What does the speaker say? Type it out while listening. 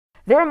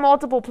There are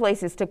multiple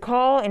places to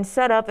call and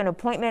set up an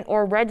appointment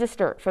or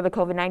register for the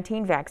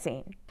COVID-19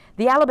 vaccine.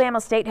 The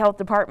Alabama State Health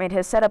Department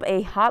has set up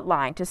a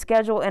hotline to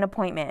schedule an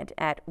appointment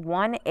at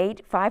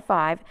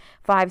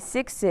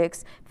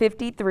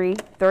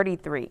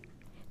 1-855-566-5333.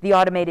 The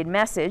automated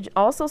message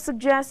also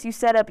suggests you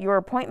set up your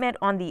appointment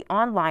on the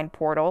online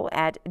portal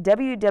at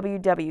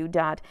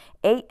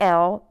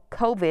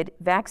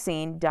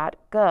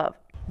www.alcovidvaccine.gov.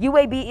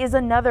 UAB is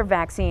another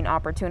vaccine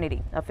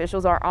opportunity.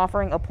 Officials are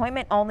offering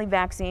appointment-only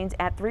vaccines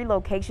at 3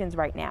 locations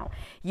right now.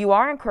 You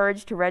are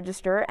encouraged to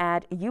register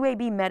at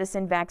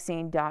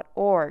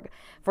uabmedicinevaccine.org.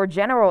 For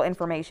general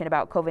information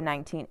about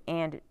COVID-19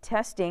 and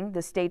testing,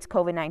 the state's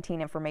COVID-19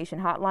 information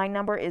hotline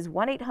number is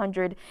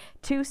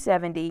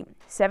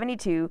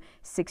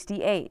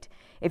 1-800-270-7268.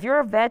 If you're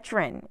a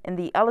veteran in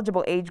the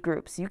eligible age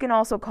groups, you can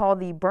also call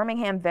the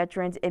Birmingham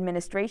Veterans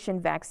Administration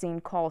Vaccine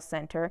Call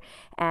Center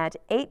at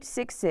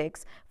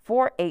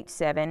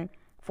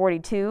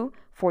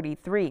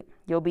 866-487-4243.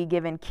 You'll be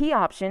given key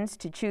options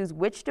to choose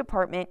which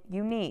department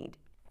you need.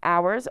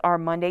 Hours are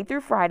Monday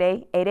through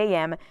Friday, 8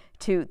 a.m.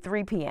 to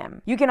 3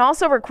 p.m. You can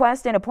also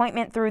request an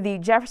appointment through the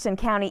Jefferson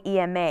County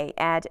EMA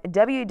at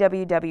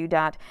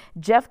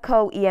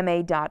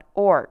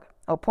www.jeffcoema.org.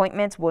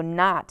 Appointments will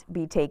not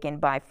be taken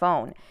by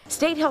phone.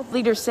 State health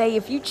leaders say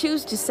if you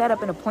choose to set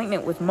up an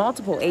appointment with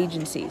multiple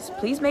agencies,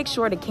 please make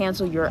sure to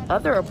cancel your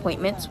other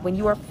appointments when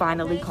you are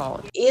finally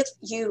called. If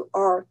you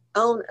are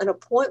on an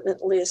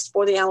appointment list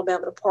for the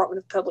Alabama Department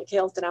of Public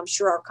Health, and I'm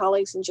sure our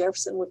colleagues in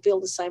Jefferson would feel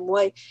the same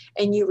way,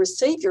 and you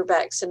receive your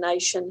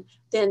vaccination,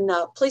 then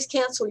please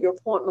cancel your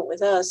appointment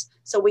with us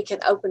so we can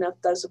open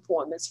up those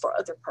appointments for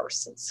other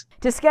persons.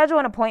 To schedule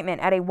an appointment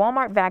at a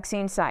Walmart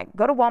vaccine site,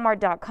 go to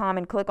walmart.com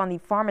and click on the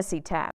Pharmacy tab.